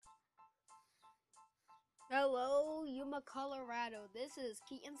Hello, Yuma, Colorado. This is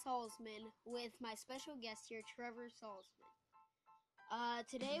Keaton Salzman with my special guest here, Trevor Salzman.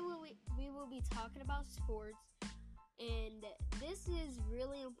 Today we will be talking about sports, and this is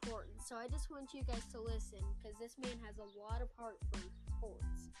really important. So I just want you guys to listen because this man has a lot of heart for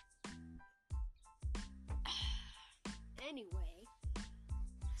sports. Anyway,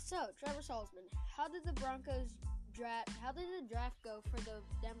 so Trevor Salzman, how did the Broncos draft? How did the draft go for the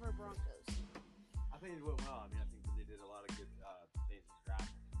Denver Broncos? I think it went well. I think they did a lot of good things in the draft.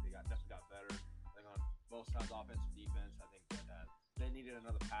 I think they definitely got better. I think on both sides, offense and defense. I think that they needed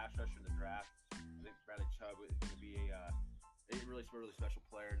another pass rusher in the draft. I think Bradley Chubb is going to be a really special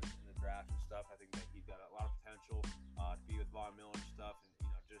player in the draft and stuff. I think that he's got a lot of potential to be with Von Miller and stuff. And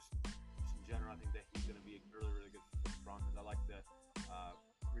just in general, I think that he's going to be a really good for the Broncos. I like the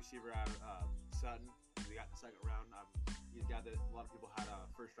receiver out of Sutton. We got the second round. He's a guy that a lot of people had a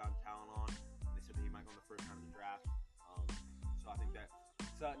first round talent on. They said that he might go in the first round of the draft. So I think that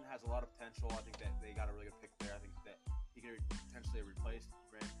Sutton has a lot of potential. I think that they got a really good pick there. I think that he could potentially replace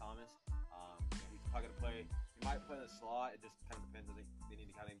Brandon Thomas. He's probably going to play. He might play in the slot. It just kind of depends. I think they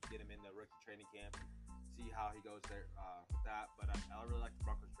need to kind of get him in the rookie training camp and see how he goes there with that. But I really like the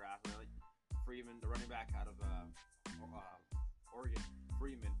Broncos draft. I really like Freeman, the running back out of Oregon.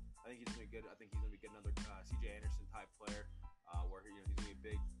 Freeman. I think he's going to be good. I think he's going to be good, another C.J. Anderson type player. Where he's gonna be a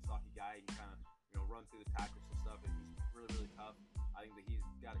big, stocky guy. He can kind of run through the tackles and stuff, and he's really tough. I think that he's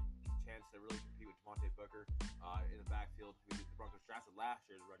got a chance to really compete with Devontae Booker in the backfield, who the Broncos drafted last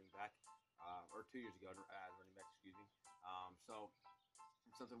year as running back, or 2 years ago as running back, excuse me. So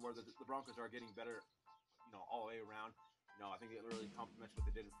it's something where the Broncos are getting better, all the way around. I think it really complements what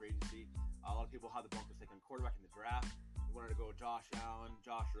they did in free agency. A lot of people had the Broncos taking quarterback in the draft. They wanted to go Josh Allen,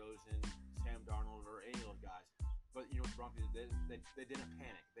 Josh Rosen, Sam Darnold, or any of those guys. But the Broncos they didn't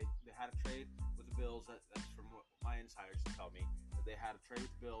panic. They had a trade with the Bills. That's from what my insiders tell me. That they had a trade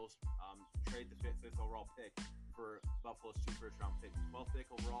with the Bills, trade the fifth overall pick for Buffalo's 2 first-round picks, 12th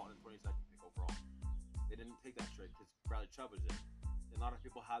pick overall and the 22nd pick overall. They didn't take that trade because Bradley Chubb was there. And a lot of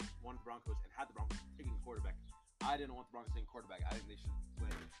people wanted the Broncos and had the Broncos taking quarterback. I didn't want the Broncos taking quarterback. I think they should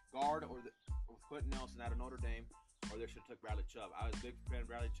play guard or with Quentin Nelson out of Notre Dame, or they should have took Bradley Chubb. I was a big fan of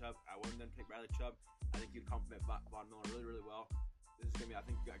Bradley Chubb. I wanted them to take Bradley Chubb. I think he'd complement Von Miller really well. This is going to be, I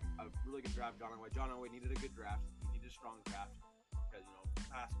think, a really good draft. John Elway needed a good draft. He needed a strong draft because, the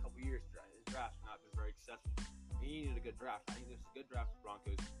past couple years, his draft's not been very successful. He needed a good draft. I think this is a good draft for the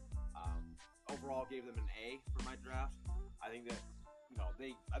Broncos. Overall, gave them an A for my draft. I think that,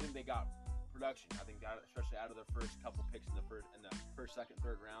 I think they got production. I think that, especially out of their first couple picks in the first, second,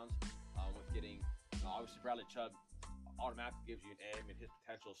 third rounds, with getting, obviously Bradley Chubb automatically gives you an A. I mean, his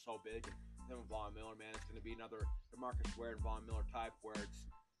potential is so big. And him and Von Miller, man, it's going to be another DeMarcus Ware and Von Miller type where it's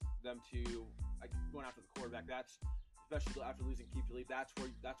them two going after the quarterback. That's, especially after losing Keith Lee, that's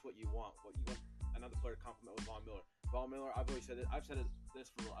what you want. What you want another player to complement with Von Miller. Von Miller, I've always said it. I've said this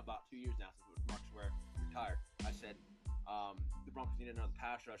for about 2 years now since DeMarcus Ware retired. I said the Broncos need another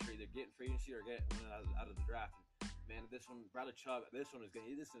pass rusher, either get in free agency or get one out of the draft. And, man, this one, Bradley Chubb, this one is going to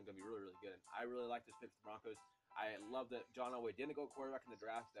be really good. And I really like this pick for the Broncos. I love that John Elway didn't go quarterback in the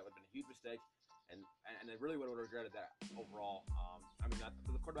draft. That would have been a huge mistake, and they really would have regretted that overall.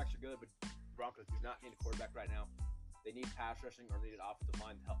 The quarterbacks are good, but the Broncos do not need a quarterback right now. They need pass rushing or need an offensive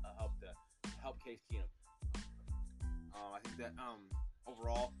line to help Case Keenum. I think that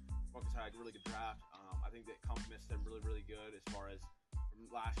overall, Broncos had a really good draft. I think that complements them really good as far as from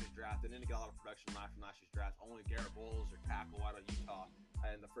last year's draft. They didn't get a lot of production from last year's draft. Only Garrett Bowles or tackle out of Utah.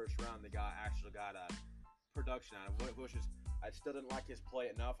 And in the first round, they actually got production out of which is I still didn't like his play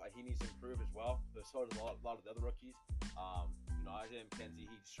enough. He needs to improve as well. But so did a lot of the other rookies. Isaiah McKenzie,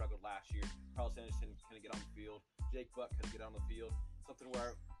 he struggled last year. Carlos Anderson couldn't get on the field. Jake Buck couldn't get on the field. Something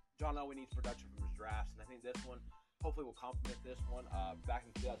where John Elway needs production from his drafts, and I think this one hopefully will complement this one. Back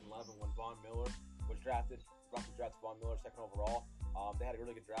in 2011 when Von Miller was drafted, the Broncos drafted Von Miller second overall. They had a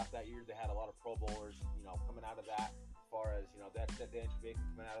really good draft that year. They had a lot of Pro Bowlers, coming out of that. As far as that Dan Trevathan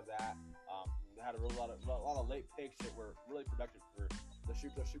coming out of that. They had a lot of late picks that were really productive for their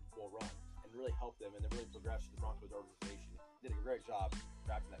Super Bowl run and really helped them and they really progressed the Broncos organization. Did a great job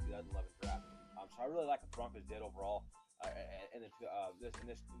drafting that 2011 draft. So I really like what the Broncos did overall in this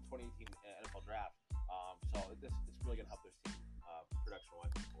 2018 NFL draft. So it's really going to help their team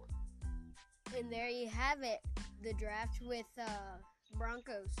production-wise forward. And there you have it, the draft with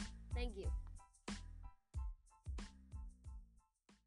Broncos. Thank you.